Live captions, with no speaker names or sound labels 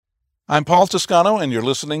I'm Paul Toscano, and you're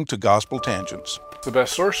listening to Gospel Tangents. The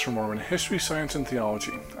best source for Mormon history, science, and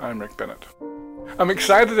theology. I'm Rick Bennett. I'm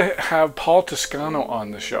excited to have Paul Toscano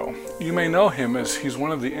on the show. You may know him as he's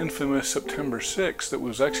one of the infamous September 6th that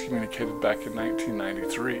was excommunicated back in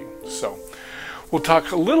 1993. So we'll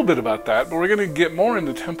talk a little bit about that, but we're going to get more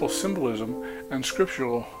into temple symbolism and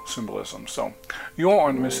scriptural symbolism. So you won't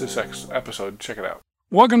want to miss this episode. Check it out.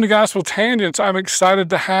 Welcome to Gospel Tangents. I'm excited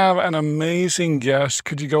to have an amazing guest.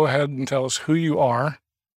 Could you go ahead and tell us who you are?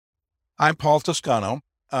 I'm Paul Toscano.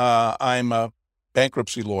 I'm a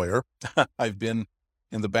bankruptcy lawyer. I've been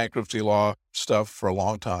in the bankruptcy law stuff for a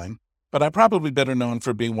long time, but I'm probably better known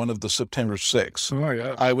for being one of the September 6. Oh,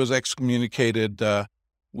 yeah. I was excommunicated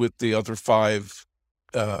with the other five.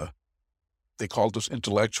 They called us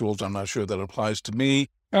intellectuals. I'm not sure that applies to me,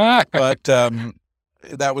 but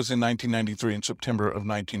that was in 1993, in September of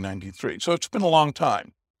 1993. So it's been a long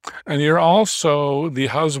time. And you're also the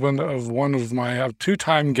husband of one of my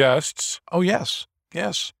two-time guests. Oh, yes.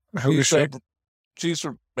 Yes. Who is she? She's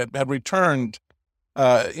a returned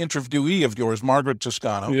interviewee of yours, Margaret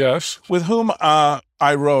Toscano. Yes. With whom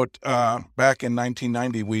I wrote back in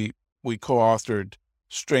 1990, we co-authored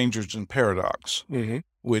Strangers in Paradox,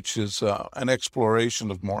 which is an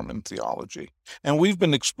exploration of Mormon theology. And we've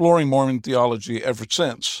been exploring Mormon theology ever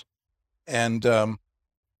since. And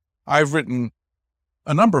I've written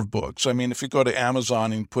a number of books. I mean, if you go to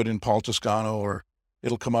Amazon and put in Paul Toscano, or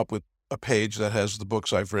it'll come up with a page that has the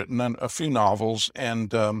books I've written, and a few novels,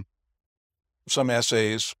 and some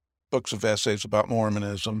essays, books of essays about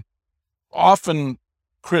Mormonism, often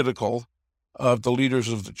critical of the leaders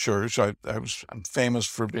of the church. I'm famous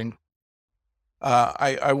for being,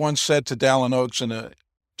 I once said to Dallin Oaks in a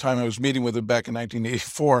time I was meeting with him back in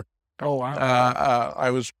 1984. Oh,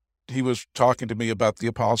 wow. He was talking to me about the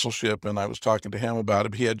apostleship, and I was talking to him about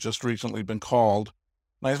it. He had just recently been called.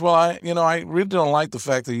 And I said, well, I really don't like the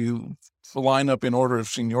fact that you line up in order of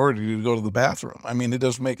seniority to go to the bathroom. I mean, it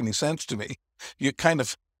doesn't make any sense to me.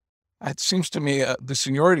 It seems to me the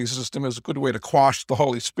seniority system is a good way to quash the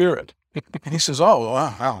Holy Spirit. And he says, oh,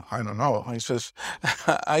 well, I don't know. He says,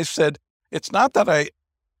 I said, it's not that I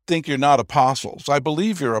think you're not apostles. I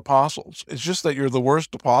believe you're apostles. It's just that you're the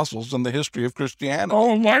worst apostles in the history of Christianity.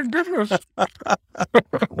 Oh, my goodness.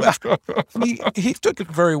 Well, he took it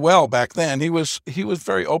very well back then. He was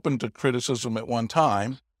very open to criticism at one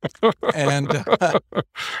time. And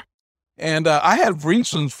I have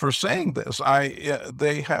reasons for saying this.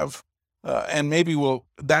 They have, and maybe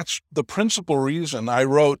that's the principal reason I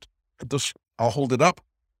wrote this. I'll hold it up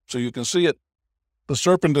so you can see it. The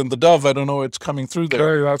Serpent and the Dove. I don't know, it's coming through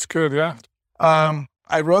there. Okay, that's good, yeah.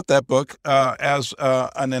 I wrote that book as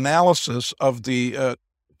an analysis of the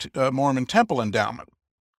Mormon temple endowment.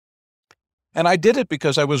 And I did it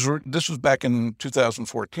because this was back in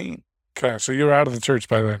 2014. Okay, so you were out of the church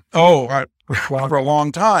by then. Oh, for a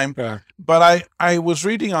long time. Yeah. But I was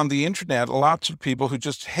reading on the internet lots of people who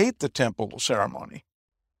just hate the temple ceremony.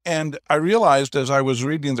 And I realized as I was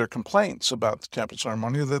reading their complaints about the temple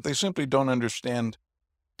ceremony that they simply don't understand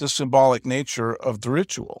the symbolic nature of the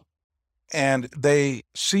ritual. And they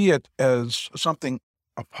see it as something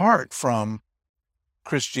apart from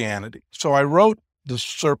Christianity. So I wrote The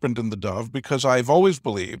Serpent and the Dove because I've always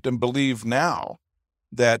believed, and believe now,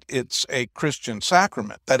 that it's a Christian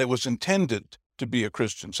sacrament, that it was intended to be a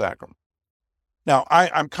Christian sacrament. Now,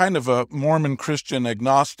 I'm kind of a Mormon Christian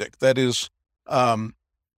agnostic. That is,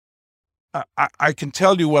 I can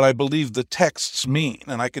tell you what I believe the texts mean,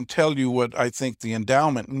 and I can tell you what I think the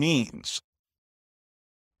endowment means.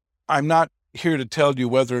 I'm not here to tell you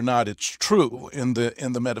whether or not it's true in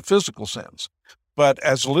the metaphysical sense, but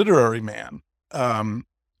as a literary man,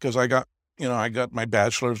 because I got my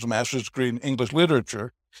bachelor's, master's degree in English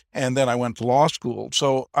literature, and then I went to law school.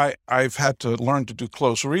 So I've had to learn to do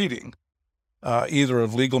close reading, either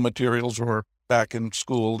of legal materials or back in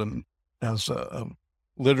school and as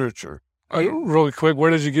literature. Really quick, where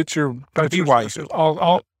did you get your BYU.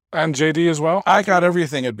 All and JD as well? I got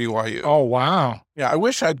everything at BYU. Oh, wow. Yeah, I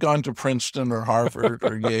wish I'd gone to Princeton or Harvard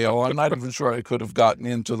or Yale. I'm not even sure I could have gotten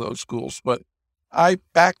into those schools. But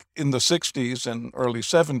back in the 60s and early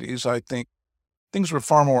 70s, I think things were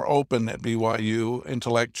far more open at BYU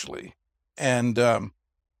intellectually. And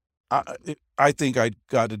I think I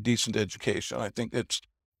got a decent education. I think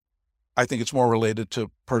it's more related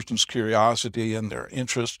to person's curiosity and their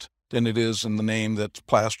interest than it is in the name that's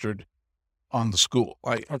plastered on the school.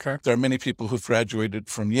 Okay. There are many people who've graduated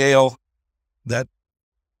from Yale that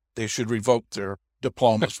they should revoke their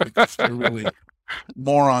diplomas because they're really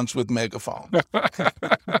morons with megaphones.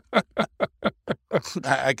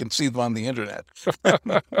 I can see them on the internet.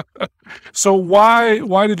 So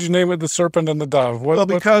why did you name it the serpent and the dove? Well,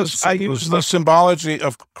 because I use the symbology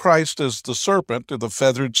of Christ as the serpent, the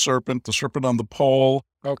feathered serpent, the serpent on the pole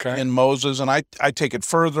in Moses, and I take it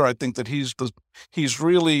further. I think that he's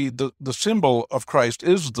really the symbol of Christ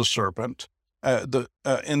is the serpent. In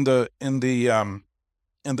the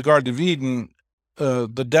Garden of Eden,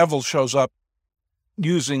 the devil shows up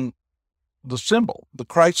using the symbol, the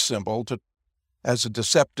Christ symbol, as a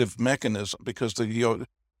deceptive mechanism, because in the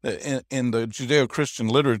Judeo-Christian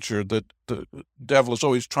literature, the devil is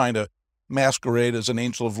always trying to masquerade as an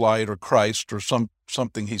angel of light or Christ or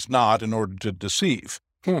something he's not in order to deceive.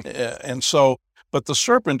 And so, but the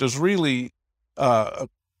serpent is really a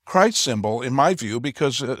Christ symbol, in my view,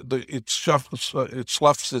 because it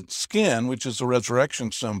sloughs its skin, which is a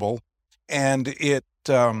resurrection symbol, and it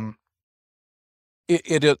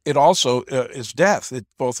also is death.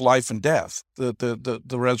 It's both life and death. The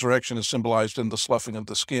resurrection is symbolized in the sloughing of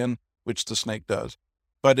the skin, which the snake does.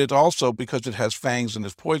 But it also, because it has fangs and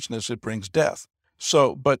is poisonous, it brings death.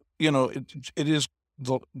 So, but, it is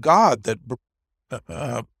the God that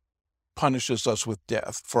punishes us with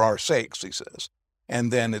death for our sakes, he says.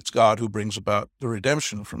 And then it's God who brings about the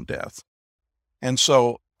redemption from death. And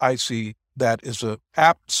so I see that as a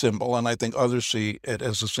apt symbol, and I think others see it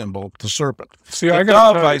as a symbol of the serpent. The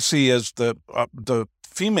dove I see as the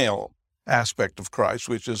female aspect of Christ,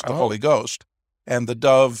 which is the Holy Ghost. And the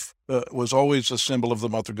dove was always a symbol of the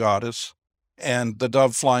Mother Goddess. And the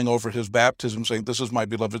dove flying over his baptism saying, "This is my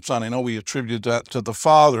beloved Son." I know we attribute that to the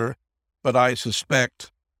Father, but I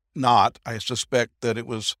suspect not. I suspect that it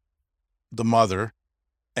was the Mother.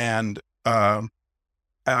 And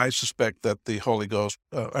I suspect that the Holy Ghost,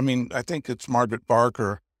 I think it's Margaret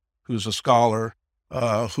Barker, who's a scholar,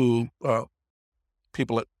 who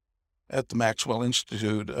people at the Maxwell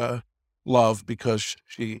Institute love, because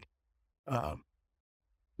she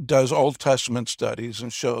does Old Testament studies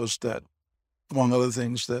and shows that, among other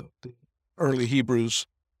things, that the early Hebrews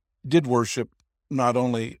did worship not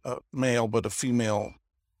only a male but a female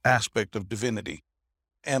aspect of divinity.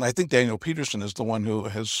 And I think Daniel Peterson is the one who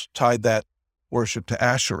has tied that worship to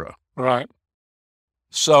Asherah. Right.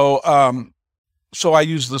 So I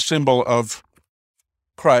use the symbol of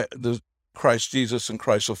Christ Jesus and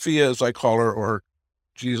Christ Sophia, as I call her, or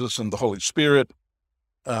Jesus and the Holy Spirit,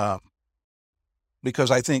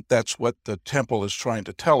 because I think that's what the temple is trying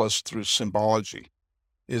to tell us through symbology,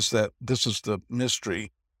 is that this is the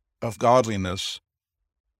mystery of godliness,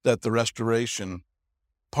 that the restoration,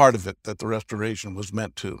 part of it, that the restoration was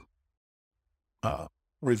meant to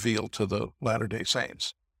reveal to the Latter-day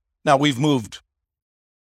Saints. Now, we've moved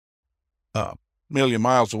a million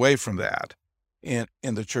miles away from that in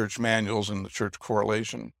the church manuals, and the church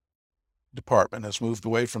correlation department has moved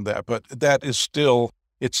away from that, but that is still,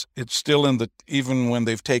 it's still in even when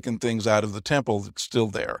they've taken things out of the temple, it's still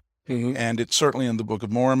there. Mm-hmm. And it's certainly in the Book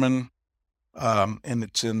of Mormon, and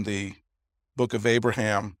it's in the Book of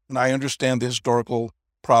Abraham. And I understand the historical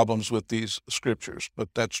problems with these scriptures, but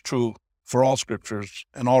that's true for all scriptures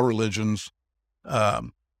and all religions.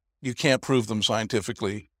 You can't prove them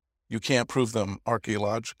scientifically. You can't prove them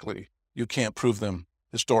archaeologically. You can't prove them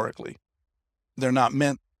historically. They're not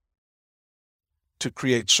meant to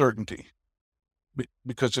create certainty,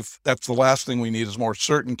 because if that's the last thing we need is more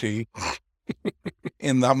certainty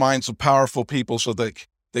in the minds of powerful people so that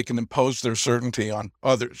they can impose their certainty on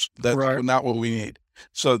others. That's not what we need.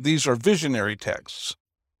 So these are visionary texts.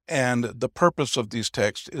 And the purpose of these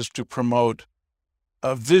texts is to promote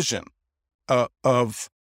a vision of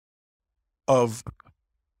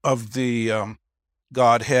the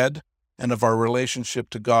Godhead and of our relationship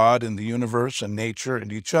to God and the universe and nature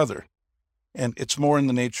and each other. And it's more in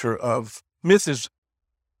the nature of myth is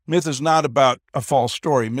not about a false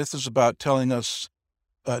story. Myth is about telling us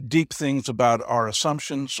deep things about our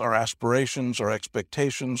assumptions, our aspirations, our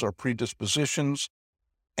expectations, our predispositions,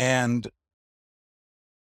 and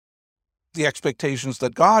the expectations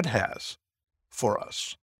that God has for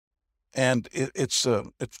us. And it's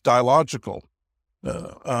dialogical.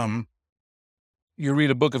 You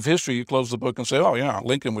read a book of history, you close the book and say, "Oh yeah,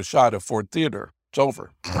 Lincoln was shot at Ford Theater. It's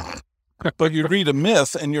over." But you read a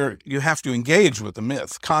myth, and you have to engage with the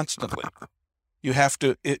myth constantly. You have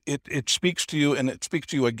to. It speaks to you, and it speaks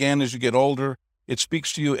to you again as you get older. It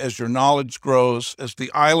speaks to you as your knowledge grows, as the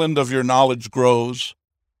island of your knowledge grows.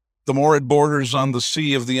 The more it borders on the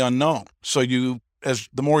sea of the unknown. So the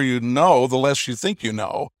more you know, the less you think you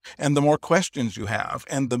know, and the more questions you have.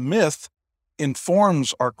 And the myth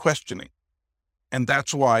informs our questioning. And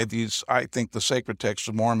that's why I think the sacred texts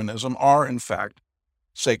of Mormonism are, in fact,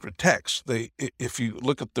 sacred texts. If you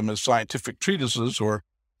look at them as scientific treatises or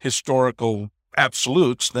historical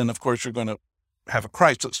absolutes, then of course you're going to have a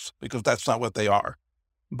crisis, because that's not what they are.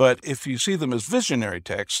 But if you see them as visionary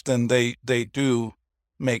texts, then they do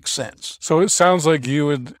make sense. So it sounds like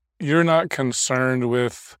you're not concerned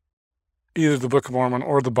with either the Book of Mormon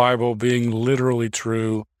or the Bible being literally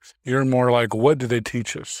true. You're more like, what do they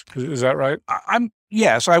teach us? Is that right?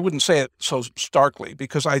 Yes, I wouldn't say it so starkly,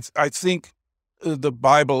 because I think the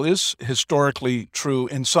Bible is historically true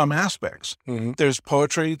in some aspects. Mm-hmm. There's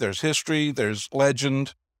poetry, there's history, there's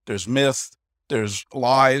legend, there's myth, there's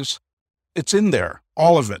lies. It's in there,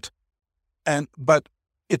 all of it. But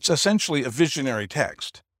it's essentially a visionary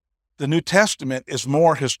text. The New Testament is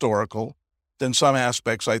more historical than some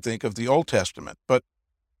aspects, I think, of the Old Testament. But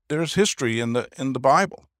there's history in the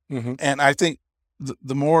Bible. Mm-hmm. And I think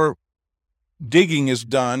the more digging is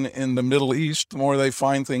done in the Middle East, the more they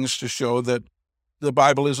find things to show that the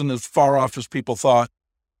Bible isn't as far off as people thought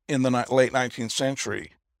in the late 19th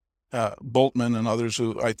century. Bultmann and others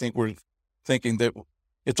who I think were thinking that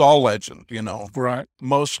it's all legend, Right.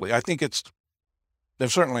 Mostly. I think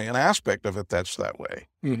there's certainly an aspect of it that's that way.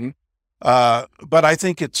 Mm-hmm. But I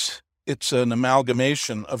think it's an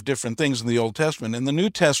amalgamation of different things in the Old Testament. In the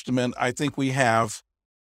New Testament, I think we have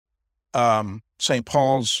St.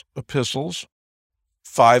 Paul's epistles.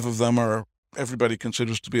 5 of them everybody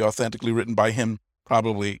considers to be authentically written by him,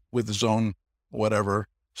 probably with his own whatever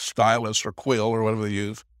stylus or quill or whatever they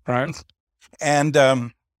use. Right. And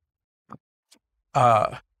the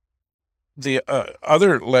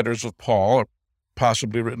other letters of Paul,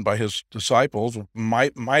 possibly written by his disciples,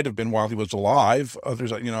 might have been while he was alive.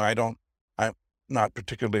 Others, I'm not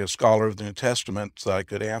particularly a scholar of the New Testament, so I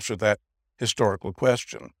could answer that historical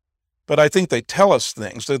question. But I think they tell us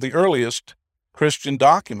things. They're the earliest Christian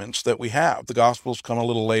documents that we have. The Gospels come a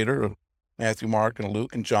little later, Matthew, Mark, and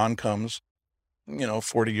Luke, and John comes,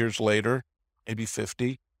 40 years later, maybe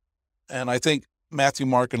 50. And I think Matthew,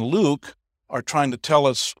 Mark, and Luke are trying to tell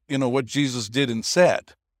us, what Jesus did and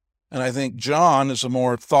said. And I think John is a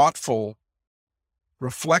more thoughtful,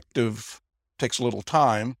 reflective, takes a little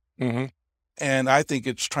time. Mm-hmm. And I think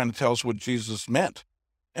it's trying to tell us what Jesus meant,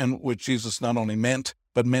 and what Jesus not only meant,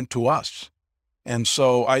 but meant to us. And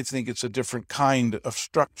so I think it's a different kind of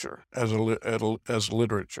structure as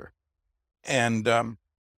literature. And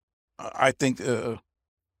I think,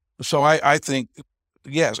 I think,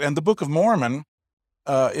 yes. And the Book of Mormon,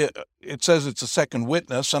 it says it's a second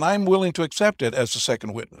witness, and I'm willing to accept it as a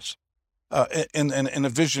second witness in a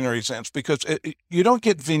visionary sense, because you don't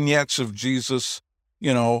get vignettes of Jesus,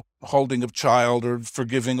 holding a child or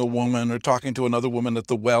forgiving a woman or talking to another woman at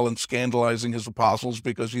the well and scandalizing his apostles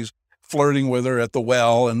because he's flirting with her at the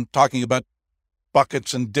well and talking about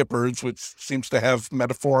buckets and dippers, which seems to have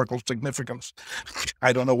metaphorical significance.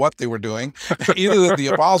 I don't know what they were doing. Either the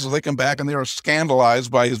apostles, they come back and they are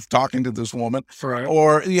scandalized by his talking to this woman, right.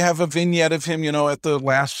 Or you have a vignette of him, at the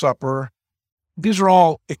Last Supper. These are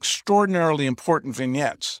all extraordinarily important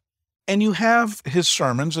vignettes. And you have his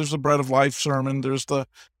sermons. There's the Bread of Life sermon. There's the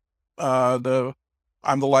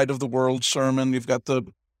I'm the Light of the World sermon. You've got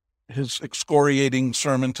his excoriating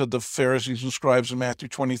sermon to the Pharisees and scribes in Matthew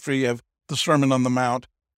 23. You have the Sermon on the Mount.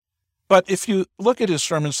 But if you look at his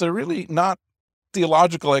sermons, they're really not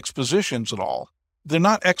theological expositions at all. They're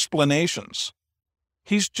not explanations.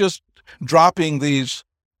 He's just dropping these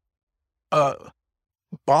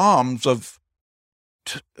bombs of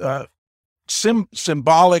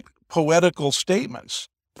symbolic, poetical statements,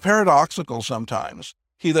 paradoxical sometimes.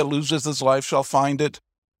 He that loses his life shall find it.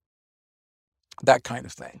 That kind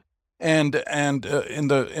of thing. And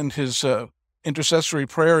in his intercessory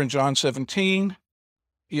prayer in John 17,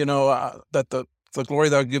 that the glory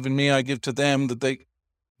thou hast given me, I give to them, that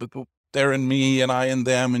they're in me and I in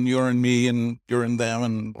them, and you're in me and you're in them,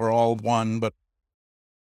 and we're all one. But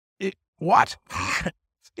what?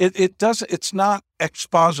 It's not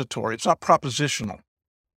expository. It's not propositional.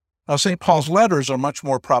 Now, St. Paul's letters are much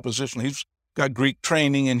more propositional. He's got Greek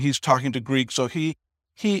training and he's talking to Greek, so he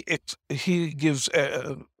gives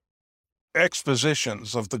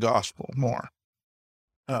expositions of the gospel more.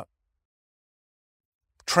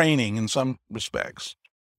 Training in some respects.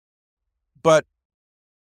 But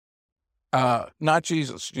not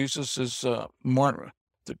Jesus. Jesus is more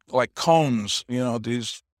like cones,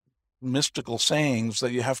 these mystical sayings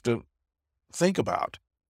that you have to think about.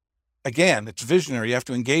 Again, it's visionary. You have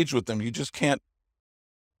to engage with them. You just can't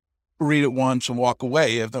read it once and walk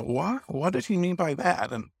away. You have to, what did he mean by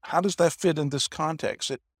that? And how does that fit in this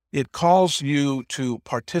context? It calls you to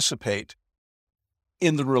participate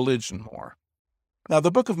in the religion more. Now, the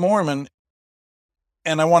Book of Mormon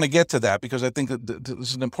and I want to get to that because I think that this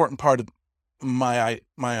is an important part of my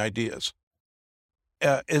ideas,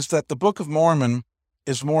 is that the Book of Mormon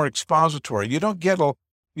is more expository. You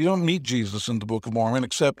don't meet Jesus in the Book of Mormon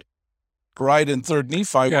except right in 3rd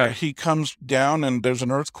Nephi, where he comes down and there's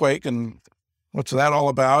an earthquake and what's that all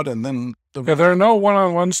about? And then there are no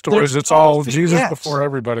one-on-one stories. It's all Jesus before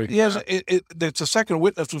everybody. Yes, it's a second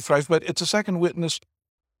witness with Christ, but it's a second witness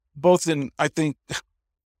both in, I think,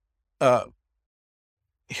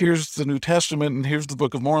 here's the New Testament and here's the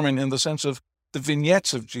Book of Mormon in the sense of the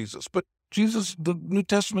vignettes of Jesus. But the New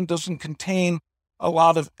Testament doesn't contain a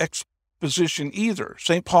lot of exposition either.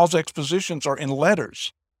 St. Paul's expositions are in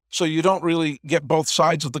letters, so you don't really get both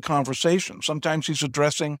sides of the conversation. Sometimes he's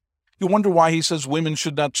addressing, you wonder why he says women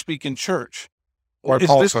should not speak in church.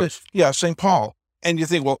 St. Paul. And you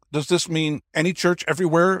think, well, does this mean any church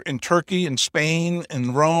everywhere in Turkey, in Spain,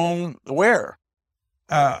 in Rome? Where?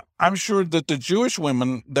 I'm sure that the Jewish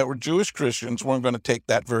women that were Jewish Christians weren't going to take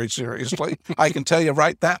that very seriously. I can tell you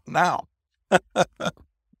right that now.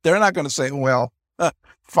 They're not going to say, well,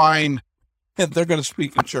 fine. They're going to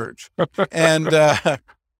speak in church. And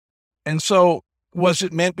so was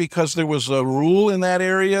it meant because there was a rule in that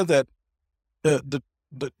area that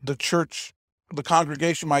the church, the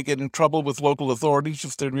congregation might get in trouble with local authorities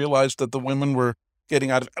if they realized that the women were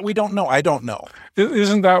getting out of, we don't know. I don't know.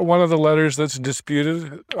 Isn't that one of the letters that's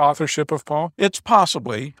disputed, authorship of Paul? It's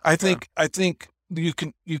possibly. I think you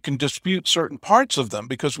can dispute certain parts of them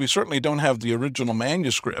because we certainly don't have the original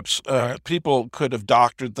manuscripts. People could have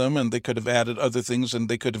doctored them and they could have added other things and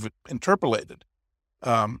they could have interpolated.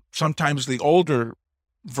 Sometimes the older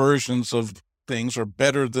versions of things are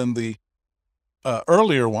better than the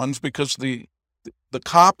earlier ones because the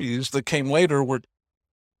copies that came later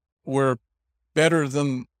were better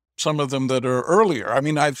than some of them that are earlier. I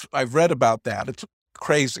mean, I've read about that. It's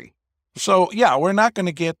crazy. So yeah, we're not going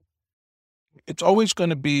to get, it's always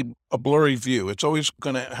going to be a blurry view. It's always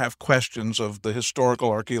going to have questions of the historical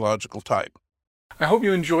archaeological type. I hope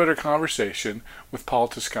you enjoyed our conversation with Paul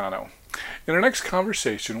Toscano. In our next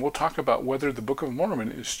conversation, we'll talk about whether the Book of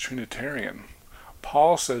Mormon is Trinitarian.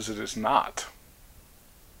 Paul says it is not.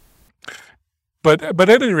 But at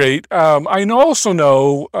any rate, I also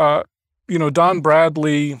know, Don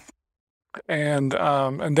Bradley and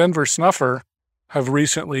Denver Snuffer have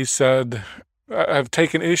recently said, have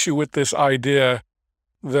taken issue with this idea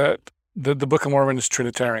that the Book of Mormon is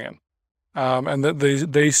Trinitarian. And that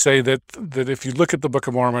they say that if you look at the Book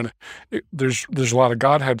of Mormon, there's a lot of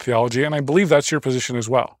Godhead theology, and I believe that's your position as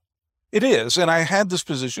well. It is, and I had this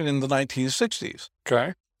position in the 1960s.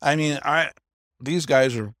 Okay. I mean, these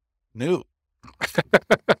guys are new.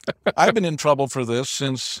 I've been in trouble for this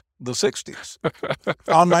since the 60s.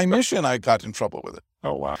 On my mission, I got in trouble with it.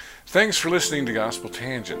 Oh, wow. Thanks for listening to Gospel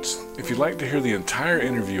Tangents. If you'd like to hear the entire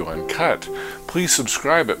interview uncut, please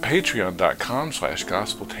subscribe at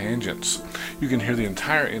patreon.com/gospeltangents. You can hear the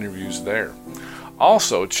entire interviews there.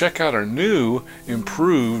 Also, check out our new,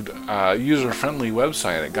 improved, user-friendly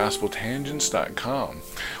website at gospeltangents.com.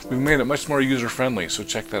 We've made it much more user-friendly, so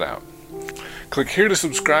check that out. Click here to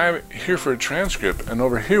subscribe, here for a transcript, and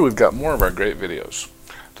over here we've got more of our great videos.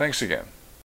 Thanks again.